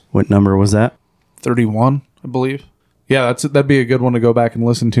of us. What number was that? 31, I believe. Yeah, that'd be a good one to go back and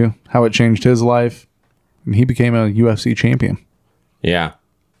listen to. How it changed his life. And he became a UFC champion. Yeah.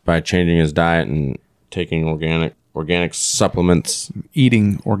 By changing his diet and taking organic supplements.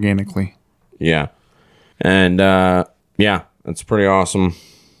 Eating organically. Yeah. And yeah, that's pretty awesome.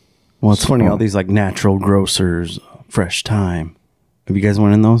 Well, it's funny, all these like natural grocers, Fresh Time. Have you guys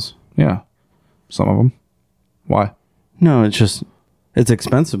went in those? Yeah. Some of them. Why? No, it's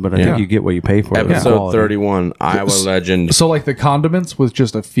expensive, but I think you get what you pay for. Episode 31, Iowa Legend. So like the condiments with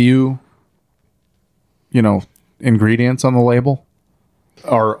just a few, ingredients on the label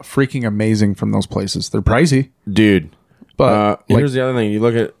are freaking amazing from those places. They're pricey. Dude. But here's the other thing. You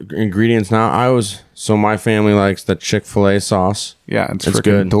look at ingredients now. So my family likes the Chick-fil-A sauce. Yeah, it's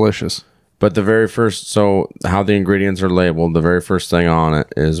freaking delicious. But how the ingredients are labeled, the very first thing on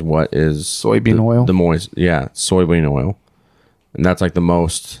it is what is soybean oil. Soybean oil. And that's like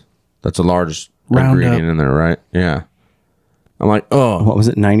that's the largest Roundup ingredient in there, right? Yeah. I'm like, oh. What was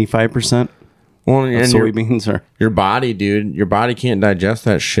it, 95%? Well, and soybeans your body, dude, your body can't digest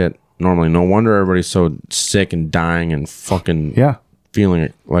that shit normally. No wonder everybody's so sick and dying and fucking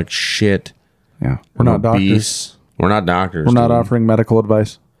feeling like shit. Yeah. We're not doctors. We're not doctors. We're not offering medical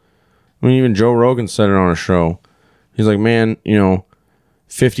advice. I mean, even Joe Rogan said it on a show. He's like, man,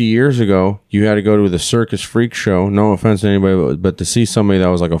 50 years ago, you had to go to the circus freak show. No offense to anybody, but to see somebody that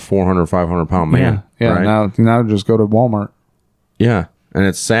was like a 400, 500 pound man. Yeah. Right? Now just go to Walmart. Yeah. And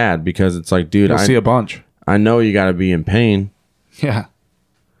it's sad because it's like, dude, You'll see a bunch. I know you got to be in pain. Yeah.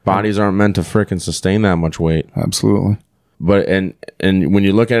 Bodies aren't meant to frickin' sustain that much weight. Absolutely. But and when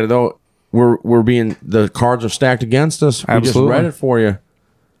you look at it though, the cards are stacked against us. Absolutely. We just read it for you.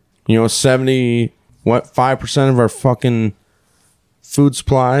 70 what, 5% of our fucking food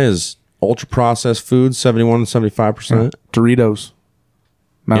supply is ultra processed food, 71 to 75%. Doritos,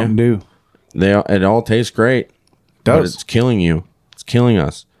 Mountain Dew. It all tastes great. But it's killing you. It's killing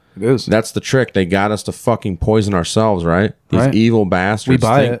us. It is. That's the trick. They got us to fucking poison ourselves, right? These evil bastards. We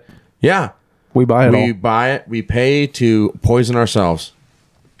buy it. Yeah. We buy it. We buy it. We pay to poison ourselves.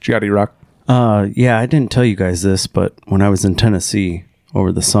 Jody Rock. Yeah, I didn't tell you guys this, but when I was in Tennessee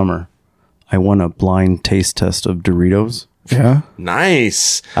over the summer, I won a blind taste test of Doritos. Yeah.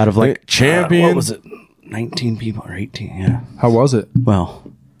 Nice. Out of like champion. What was it? 19 people or 18? Yeah. How was it? Well,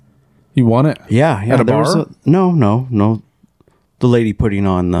 you won it. Yeah. At a there was bar? No. The lady putting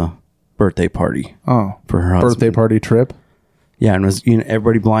on the birthday party. Oh, for her husband. Birthday party trip. Yeah, and it was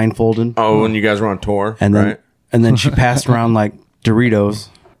everybody blindfolded. Oh, when you guys were on tour, and right? then she passed around like Doritos,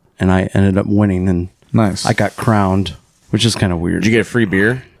 and I ended up winning. And nice, I got crowned, which is kind of weird. Did you get free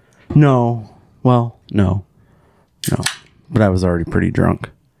beer? No. Well, no. But I was already pretty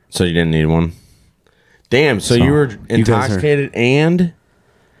drunk, so you didn't need one. Damn. So you were intoxicated and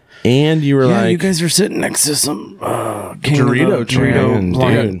you were like, you guys are sitting next to some Dorito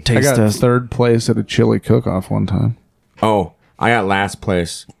blind taste I got test. third place at a chili cook-off one time. Oh, I got last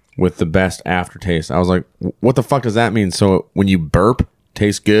place with the best aftertaste. I was like, what the fuck does that mean? So when you burp,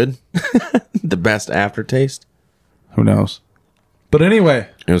 tastes good? The best aftertaste? Who knows? But anyway.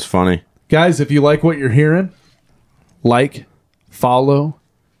 It was funny. Guys, if you like what you're hearing, like, follow,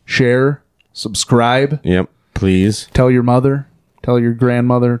 share, subscribe. Yep, please. Tell your mother, tell your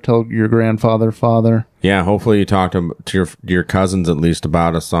grandmother, tell your grandfather, father. Yeah, hopefully you talk to your cousins at least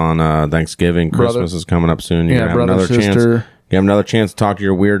about us on Thanksgiving. Christmas is coming up soon. You have another chance. You have another chance to talk to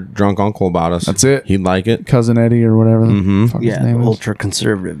your weird drunk uncle about us. That's it. He'd like it. Cousin Eddie or whatever. The fuck his name is. Ultra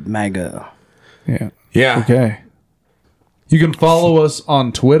conservative MAGA. Yeah. Yeah. Okay. You can follow us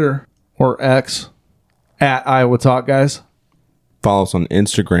on Twitter or X at Iowa Talk Guys. Follow us on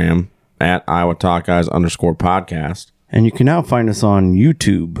Instagram at Iowa Talk Guys _podcast. And you can now find us on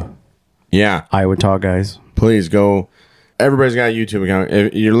YouTube. Yeah. Iowa Talk Guys. Please go. Everybody's got a YouTube account.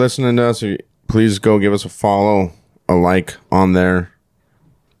 If you're listening to us, please go give us a follow, a like on there.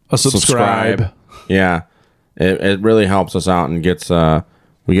 A subscribe. Yeah. It really helps us out and gets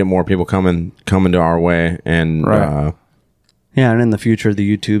we get more people coming to our way. And yeah, and in the future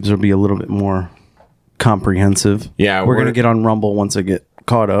the YouTubes will be a little bit more comprehensive. Yeah, we're gonna get on Rumble once I get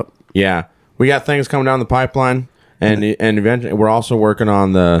caught up. Yeah. We got things coming down the pipeline. And eventually, we're also working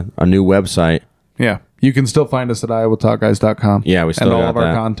on a new website. Yeah. You can still find us at iowatalkguys.com. Yeah, we still and all got of our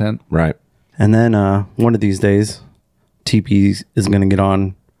that. content. Right. And then one of these days, TP is going to get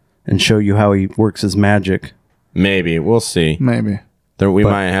on and show you how he works his magic. Maybe. We'll see. Maybe. We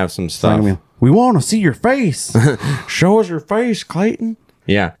might have some stuff. We want to see your face. Show us your face, Clayton.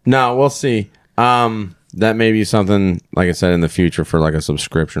 Yeah. No, we'll see. That may be something, like I said, in the future for like a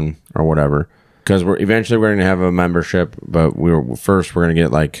subscription or whatever. Because we're going to have a membership, but we're going to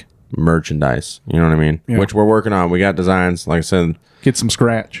get like merchandise. You know what I mean? Yeah. Which we're working on. We got designs. Like I said, get some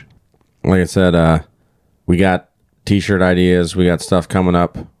scratch. Like I said, we got t-shirt ideas. We got stuff coming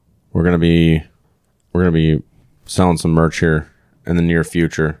up. We're gonna be selling some merch here in the near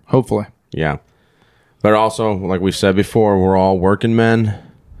future. Hopefully. Yeah. But also, like we said before, we're all working men.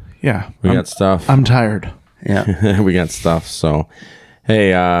 Yeah. We got stuff. I'm tired. Yeah. We got stuff. So,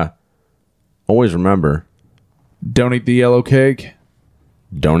 hey, always remember, don't eat the yellow cake.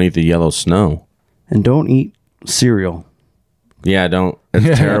 Don't eat the yellow snow. And don't eat cereal. Yeah, don't.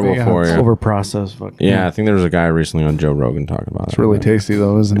 It's terrible for you. Overprocessed. Yeah, I think there was a guy recently on Joe Rogan talking about it. It's really tasty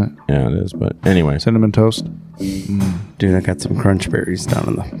though, isn't it? Yeah, it is. But anyway. Cinnamon toast. Dude, I got some crunch berries down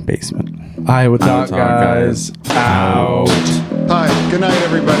in the basement. Iowa Talk Guys out. Hi, good night,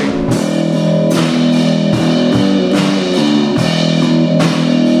 everybody.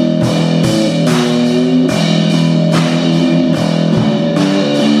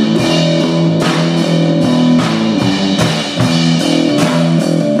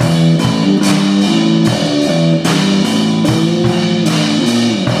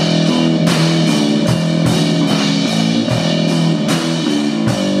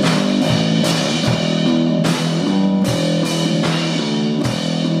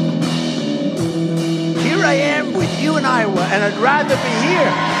 And I'd rather be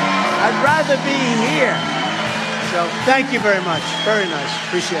here. I'd rather be here. So thank you very much. Very nice.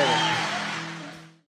 Appreciate it.